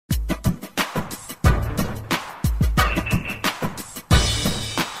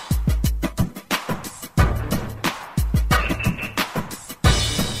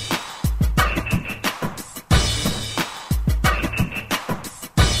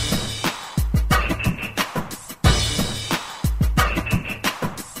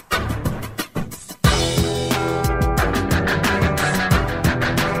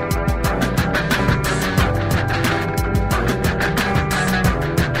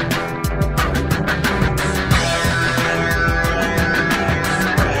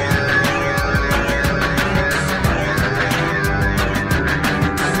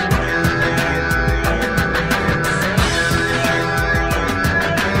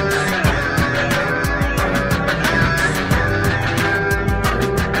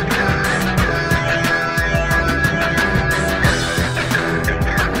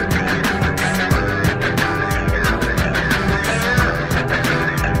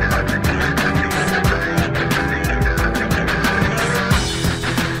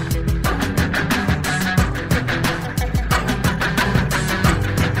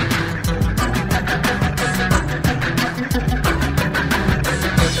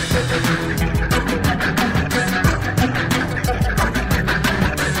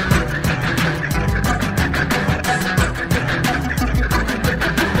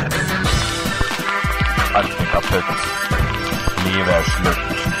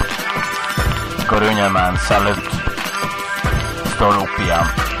slutt. Går under med en salut. Står opp igjen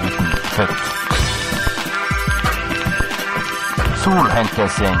uten futt. Sol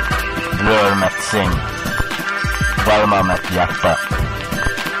hentes inn, rør mitt sinn, varmer mitt hjerte.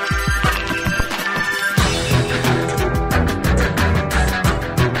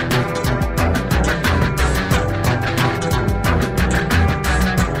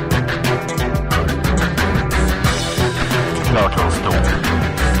 Klar til å stå,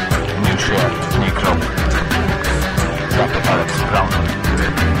 ny sjel, ny kropp. Hjertet tar et sprang,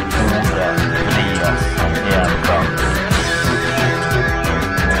 hodet vries i en gang.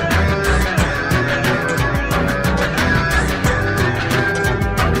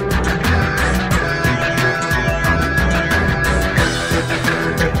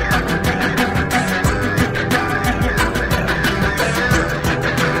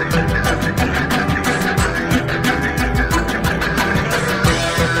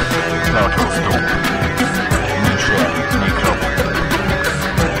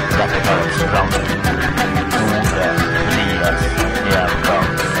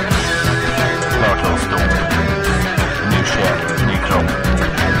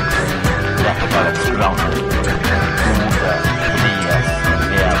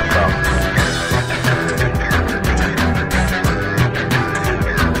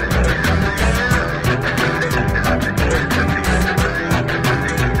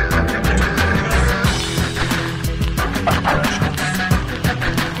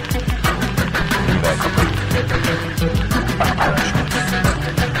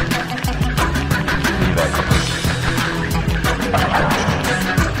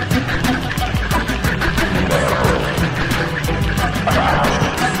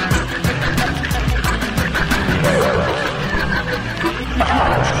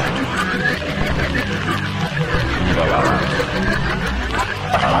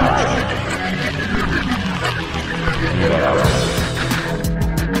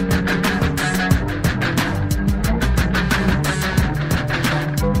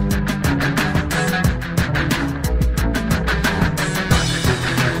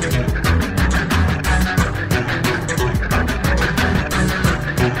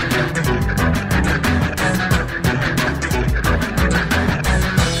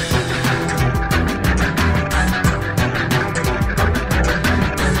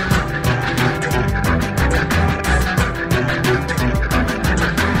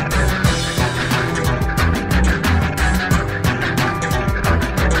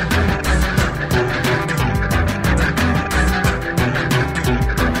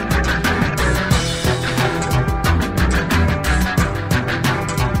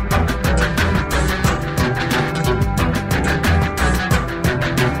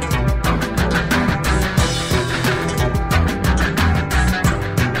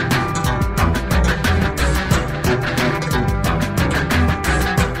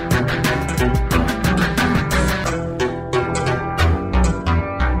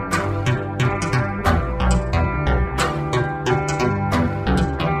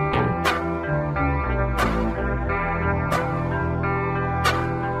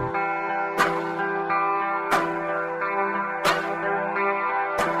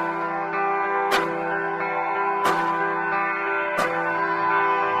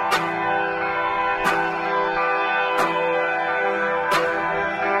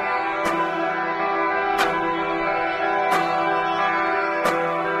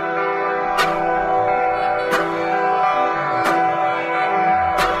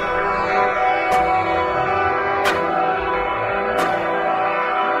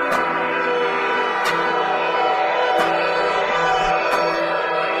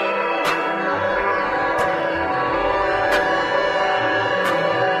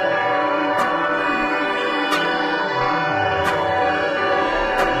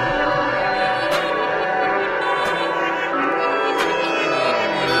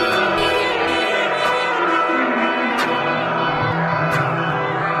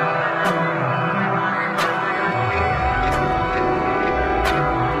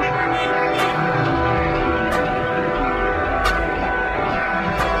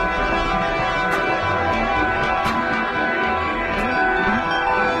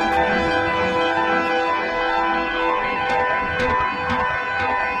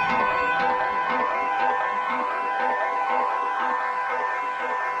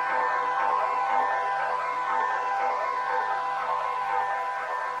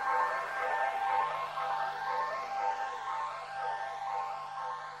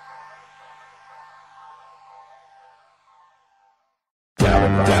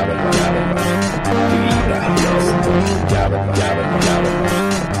 Jægern.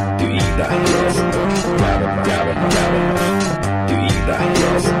 deg hilsen. Jævla, jævla, jævla. Du gir deg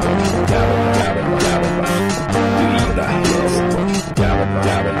hilsen. Jævla, jævla, jævla. Du gir deg hilsen. Jævla,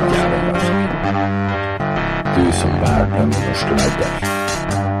 jævla, jævla. Du som bærer den norske ledder.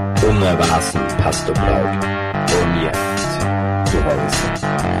 Onde vesen, pest og plag. Omgitt, du har vi sett.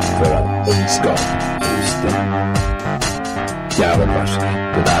 For en ondskap hos deg. Jævelversk,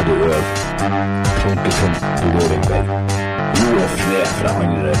 det der du øver. Tanketom, du går din vei. Ro og fred fra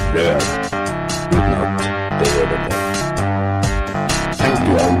andre rød. Uten at det gjør det deg. Tenk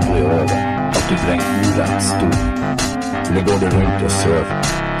du aldri over at du trenger urett stor. Eller går du rundt og søv,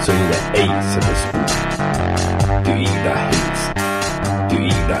 så gir det ei som det spor. Du gir deg hilsen. Du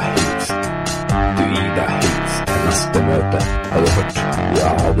gir deg hilsen. Du gir deg hilsen. Neste møte, har du hørt? Ja,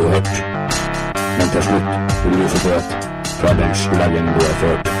 har du hørt? Men til slutt vil du få bøt fra den sleggen du har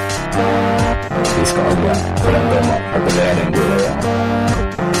ført. Vi skal alle for en dommer appellere en god øye.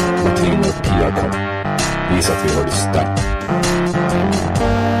 Når tiden og tida kom, vis at vi holder sterkt.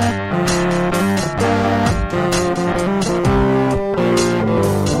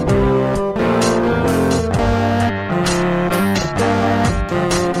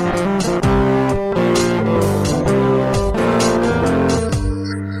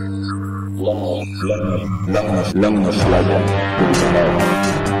 Løgn og sladder, du kan ha.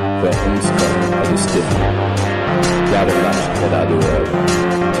 For ondskap er du still. Jævelversk er der du øver.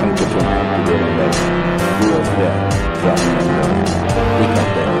 Tanketom, du går din vei. God og fred fra andre. Ikke at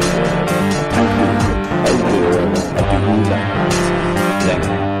det. Tenk du aldri over at du hoder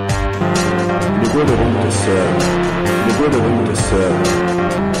lenger. Du går det rundt og søver. Du går det rundt og søver.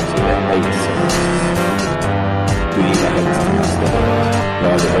 Så det er eiser. Du gir deg helst til neste år.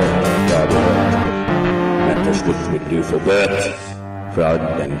 Ja, du hører. Ja, du hører. Men til slutt vil du få bøt fra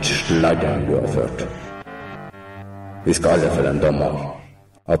den slaggeren du har ført. Vi skal alle for en dommer.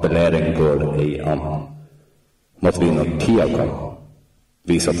 Appellering går i an. Måtte vi når tida kom,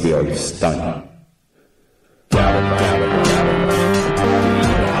 vise at vi holder stand. Jævel, jævel, jævel. Du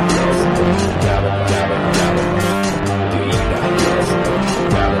gir deg hilsen. Jævel, jævel, jævel. Du gir deg hilsen.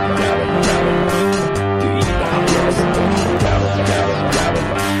 Jævel, jævel, jævel. Du gir deg hilsen. Jævel, jævel, jævel.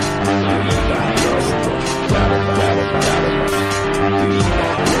 Du gir deg hilsen. Jævel, jævel, jævel. Du gir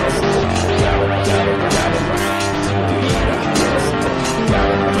deg hilsen. Jævel, jævel, jævel. Du gir deg hilsen.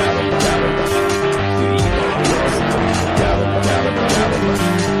 Jævel, jævel, jævel. Du gir deg hilsen. Jævel, jævel, jævel.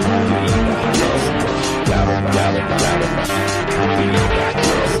 Du gir deg hilsen. Jævel, jævel, jævel. Du gir deg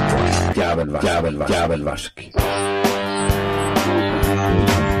hilsen. Jævelversk.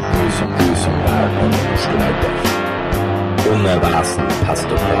 Du som bærer den norske ledder. Onde vesen, pest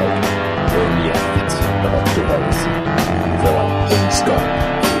og plag. Omgitt, det var du har vi si. For en ondskap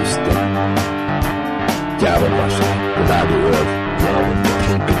hos deg. Jævelversk, det der du øver.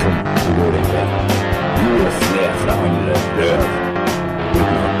 Tanketom, du går din vei. Ro og fred fra andre røv.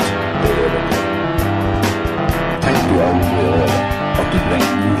 Uten at det gjør det. Tenk du aldri over at du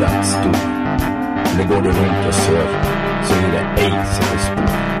trenger urett stor. Eller går du rundt og søv, så gir det ei som det spor.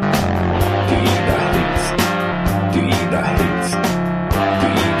 Du gir deg hilsen. Du gir deg hilsen. Du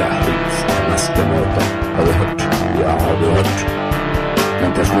gir deg hilsen. Neste møte, har du hørt? Ja, har du hørt? Men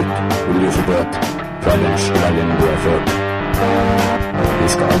til slutt vil du få bøt fra den sleggen du har ført. Vi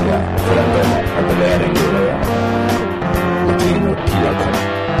skal alle for en dommer appellere en god øye. Når tiden og tida kom,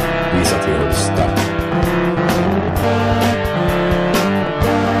 vis at vi holder sterkt.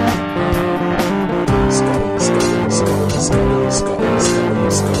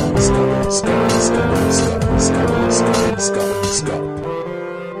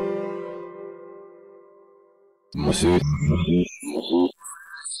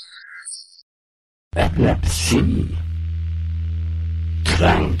 Epelepsi.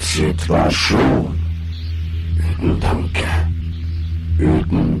 Trengt situasjon. Uten tanke.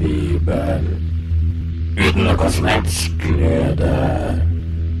 Uten bibel. Uten noe som helst glede.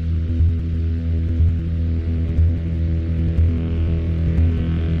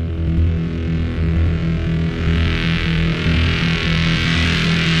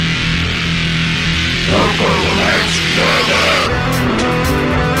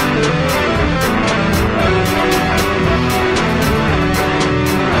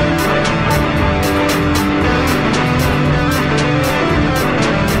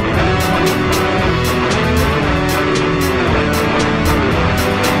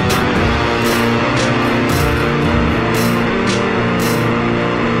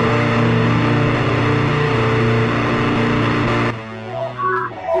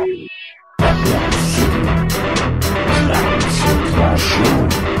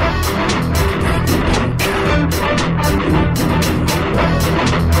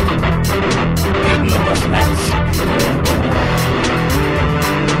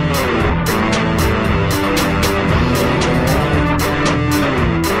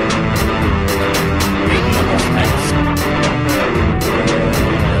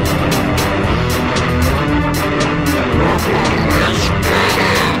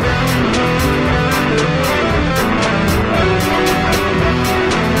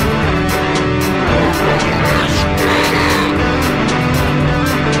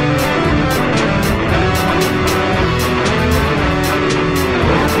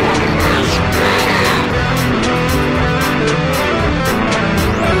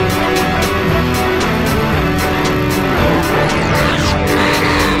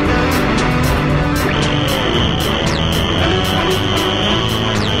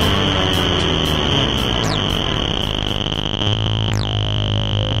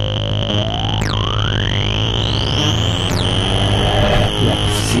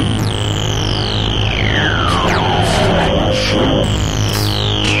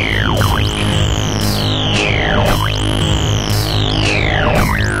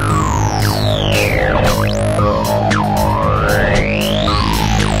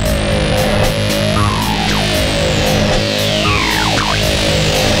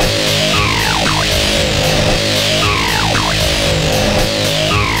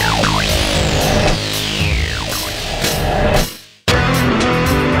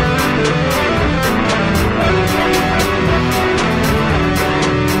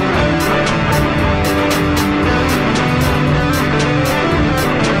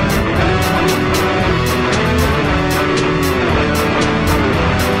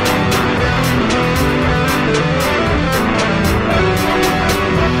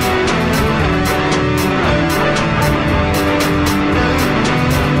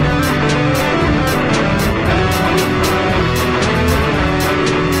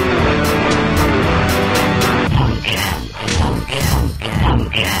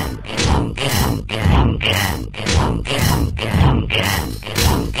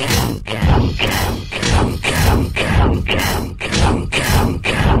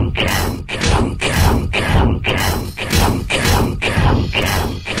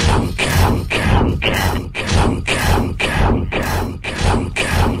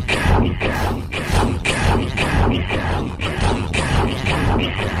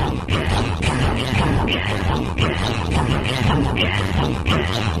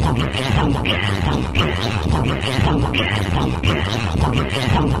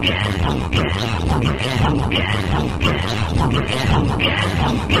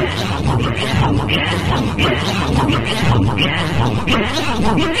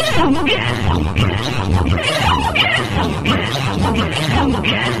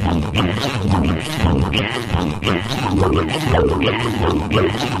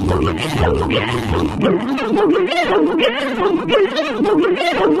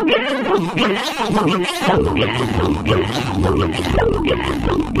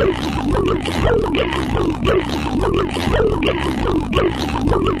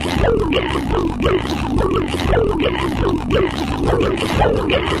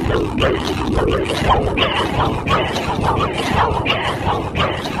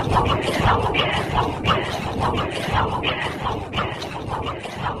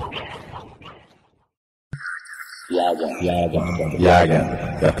 Jægern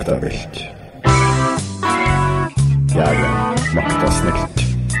jakta vilt. Jægern makta snilt.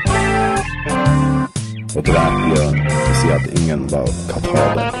 Og drep bjørn og si at ingen var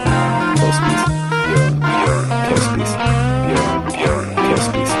kapabel til å spise bjørn til å spise bjørn til å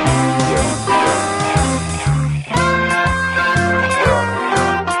spise bjørn.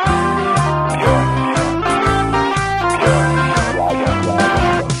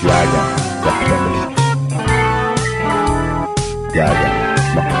 Jægern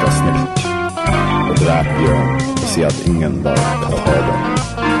makta snilt. Og drep bjørn og si at ingen var kapabel.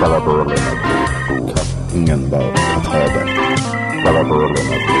 Det var dårlig med blod. Ingen var kapabel. Det var dårlig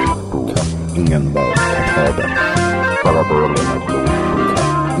med blod. Ingen var kapabel. Det var dårlig med blod.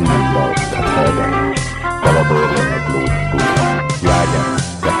 Ingen var kapabel. Det var dårlig med blod. Jægern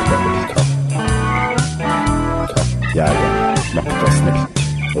jakta vilt. Jægern makta snilt.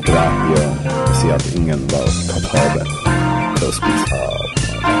 Og drep bjørn og si at ingen var kapabel til å spise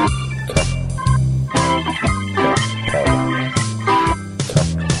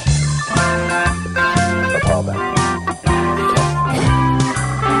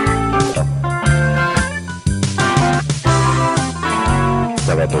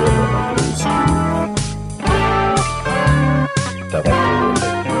Det var dårlig med blodspor. Det var dårlig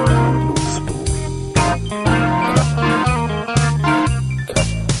med blodspor.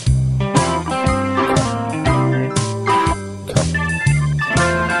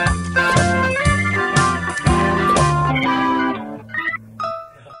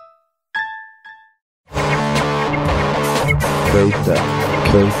 Kveite,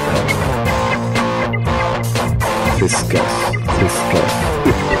 Kveite. Fiskes, fiskes.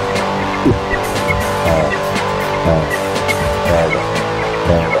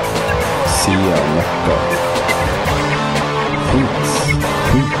 Sia nøkka. Fins,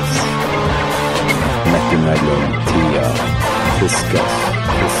 fins. Nekk imellom tia. Fiskes,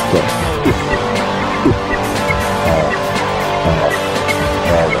 fiskes.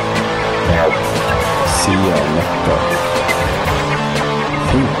 Sia nøkka.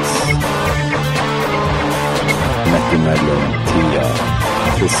 Fins. Nekk imellom tia.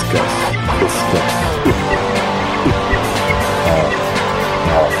 Fiskes, fiskes.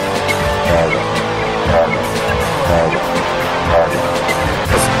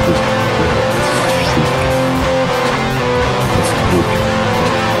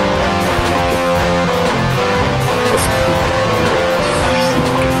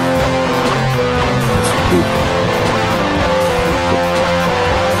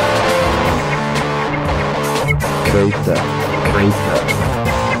 Kveite, Kveite.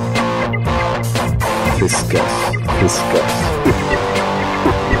 Fiskes, fiskes.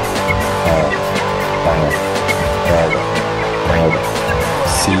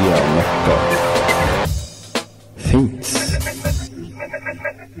 Sia nøkka. Fins.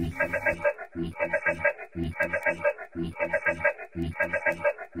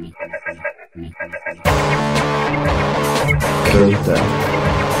 Kveite.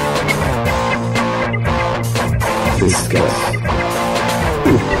 Fiskes.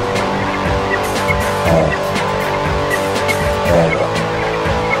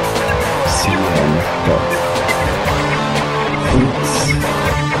 Sia nøkka. Fins.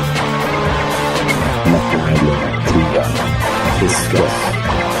 Nekk imellom tia. Fiskes.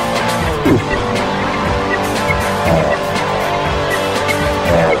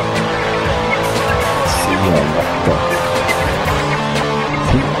 Sia nøkka.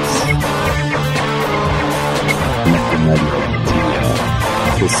 Fins. Nekk imellom tia.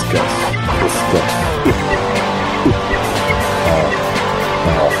 Fiskes. Fiskes.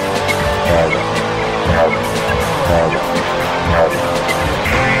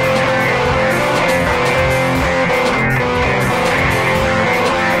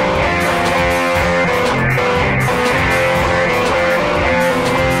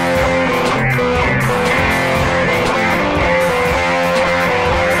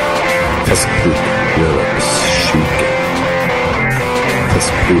 Feskbruket gjør oss syke.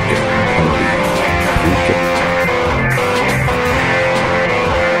 Feskbruket kan vi bruke.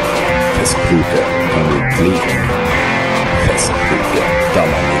 Feskbruket kan vi like. Feskbruket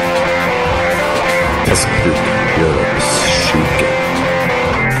danner liv. Feskbruket gjør oss syke.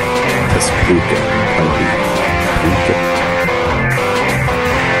 Feskbruket kan vi bruke.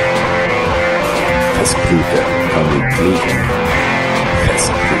 Feskbruket kan vi like.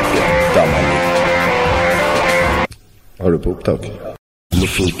 Feskbruket danner liv. Har du på opptak?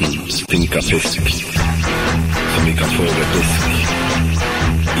 Lofoten stinker fisk, som vi kan få ved fisk,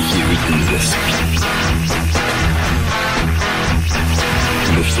 ikke uten risk.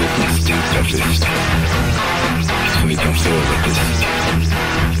 Lofoten stinker fisk, som vi kan få ved fisk,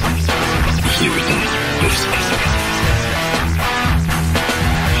 ikke uten risk.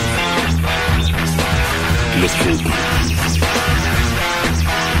 Lofoten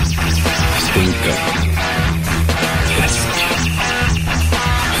stinker fisk,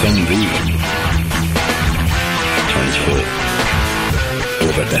 som vi kan få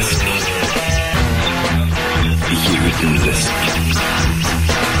over desk, ikke uten risk.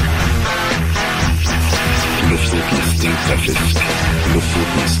 Lofoten stinker fisk,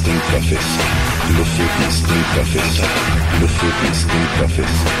 Lofoten stinker fisk, Lofoten stinker fisk, Lofoten stinker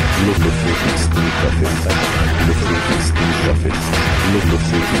fisk, Lofoten stinker fisk, Lofoten stinker fisk,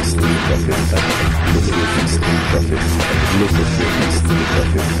 Lofoten stinker fisk, Lofoten stinker fisk, Lofoten stinker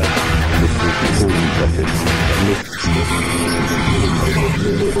fisk, Lofoten stinker fisk,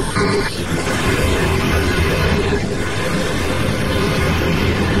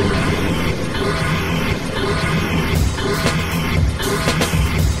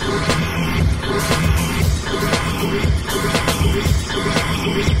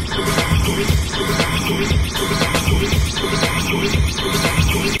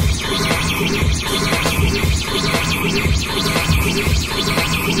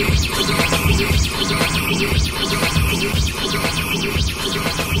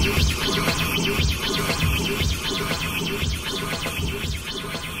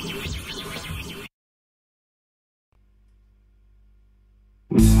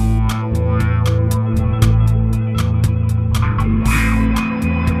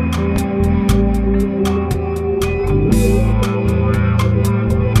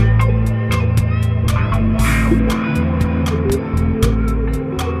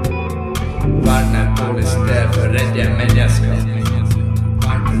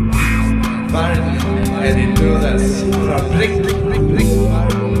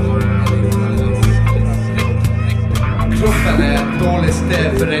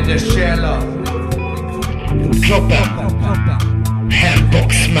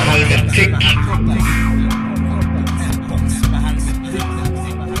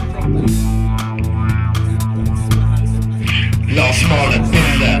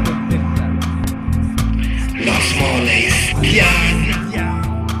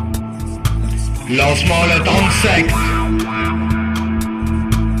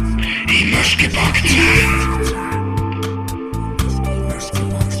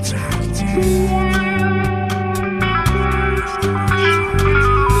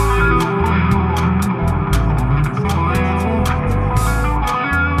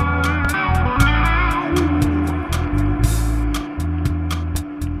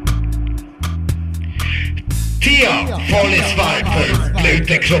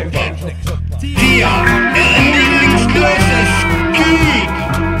 Det Meningsløses Gud.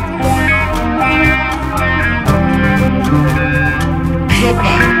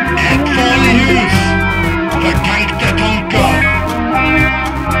 Kroppen et farlig hus for tenkte tanker.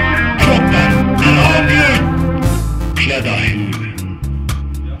 Kroppen en avgrunn kledd av hud.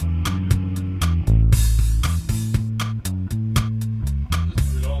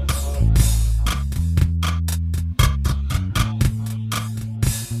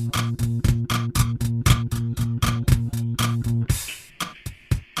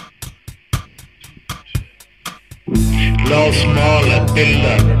 La oss male et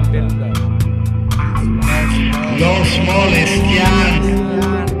bilde. La oss male en stjerne.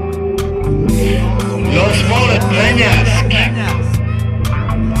 La oss male et menneske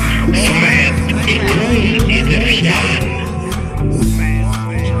som et ikon i det fjerne.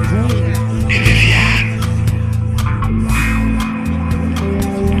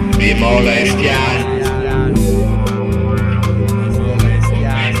 Vi maler en stjerne.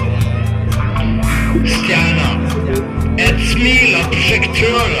 Stjerna. Et smil av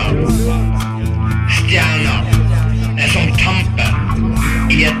prosjektører. Stjerna som tampen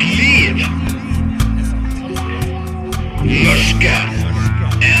i et liv. Mørke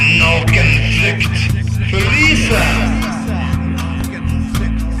en naken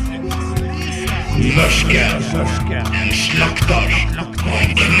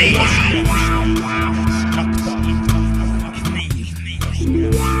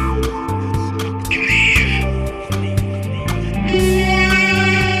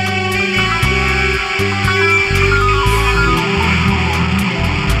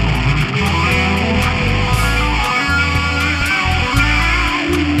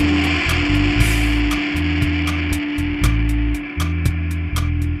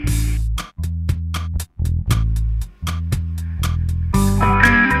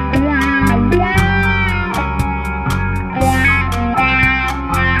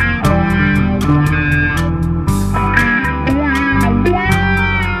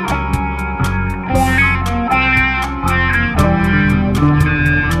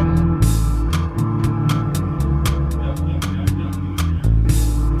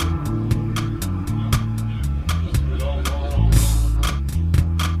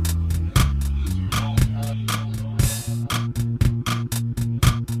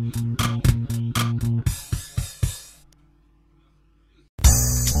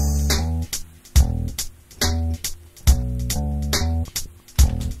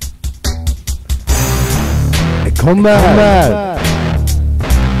Kommer!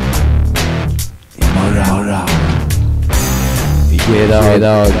 I morra. Ikke i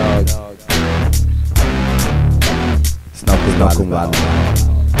dag. Snakk om verden.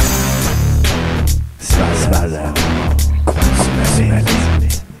 Sverre. Kommer.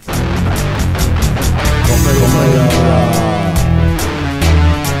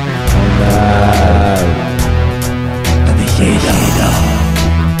 Men ikke i dag.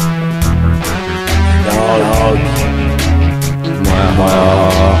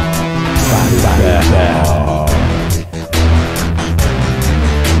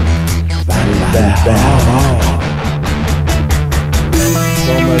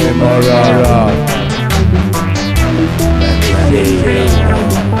 Kommer i morgen.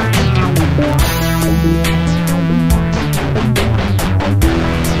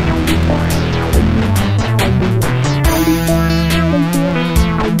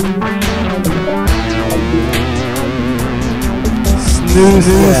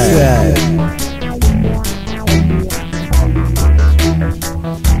 Snuse.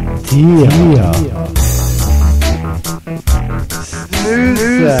 Tia.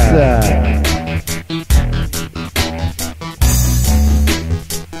 Snuse.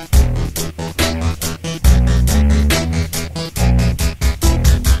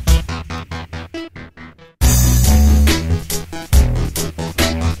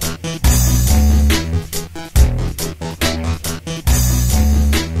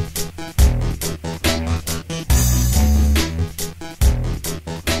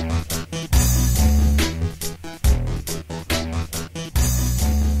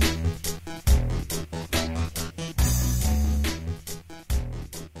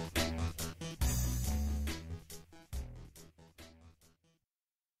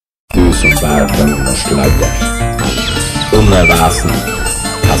 Som bærer Løgn og Sladder. Onde vesen,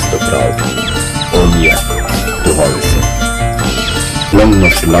 pest og plag, olje, du har det sin. Løgn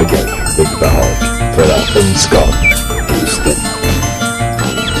og Sladder vil behag, for at ondskapen er stinn.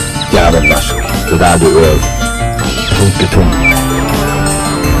 Jævnversk, det der du øver, tanketom.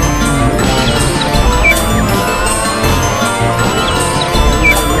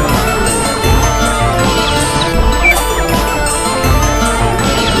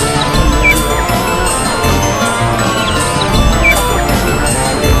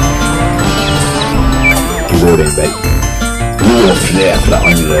 Går din vei. Ro og fred fra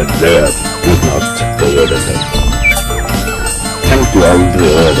andre røv, uten at det gjør det feil. Tenk du aldri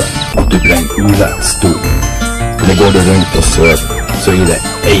over at du brenner urett stor. Eller går du rundt og søver, så gir det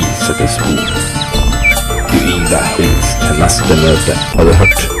ei sette spor. Du gir deg hils til neste møte. Har du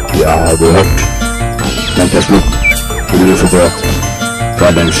hørt? Ja, har du hørt? Men til slutt vil du få bøt fra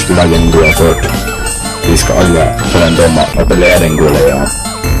den sleggen du har ført. Vi skal alle for en dom av appellering gå leie an.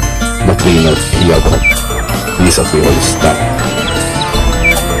 Måtte vi når tida kom. Vis at vi holder sterk.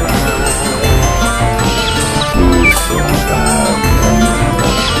 Du som bærer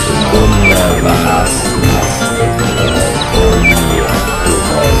onde vesen, olje du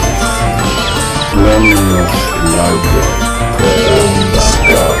har. Løgn og Sladder.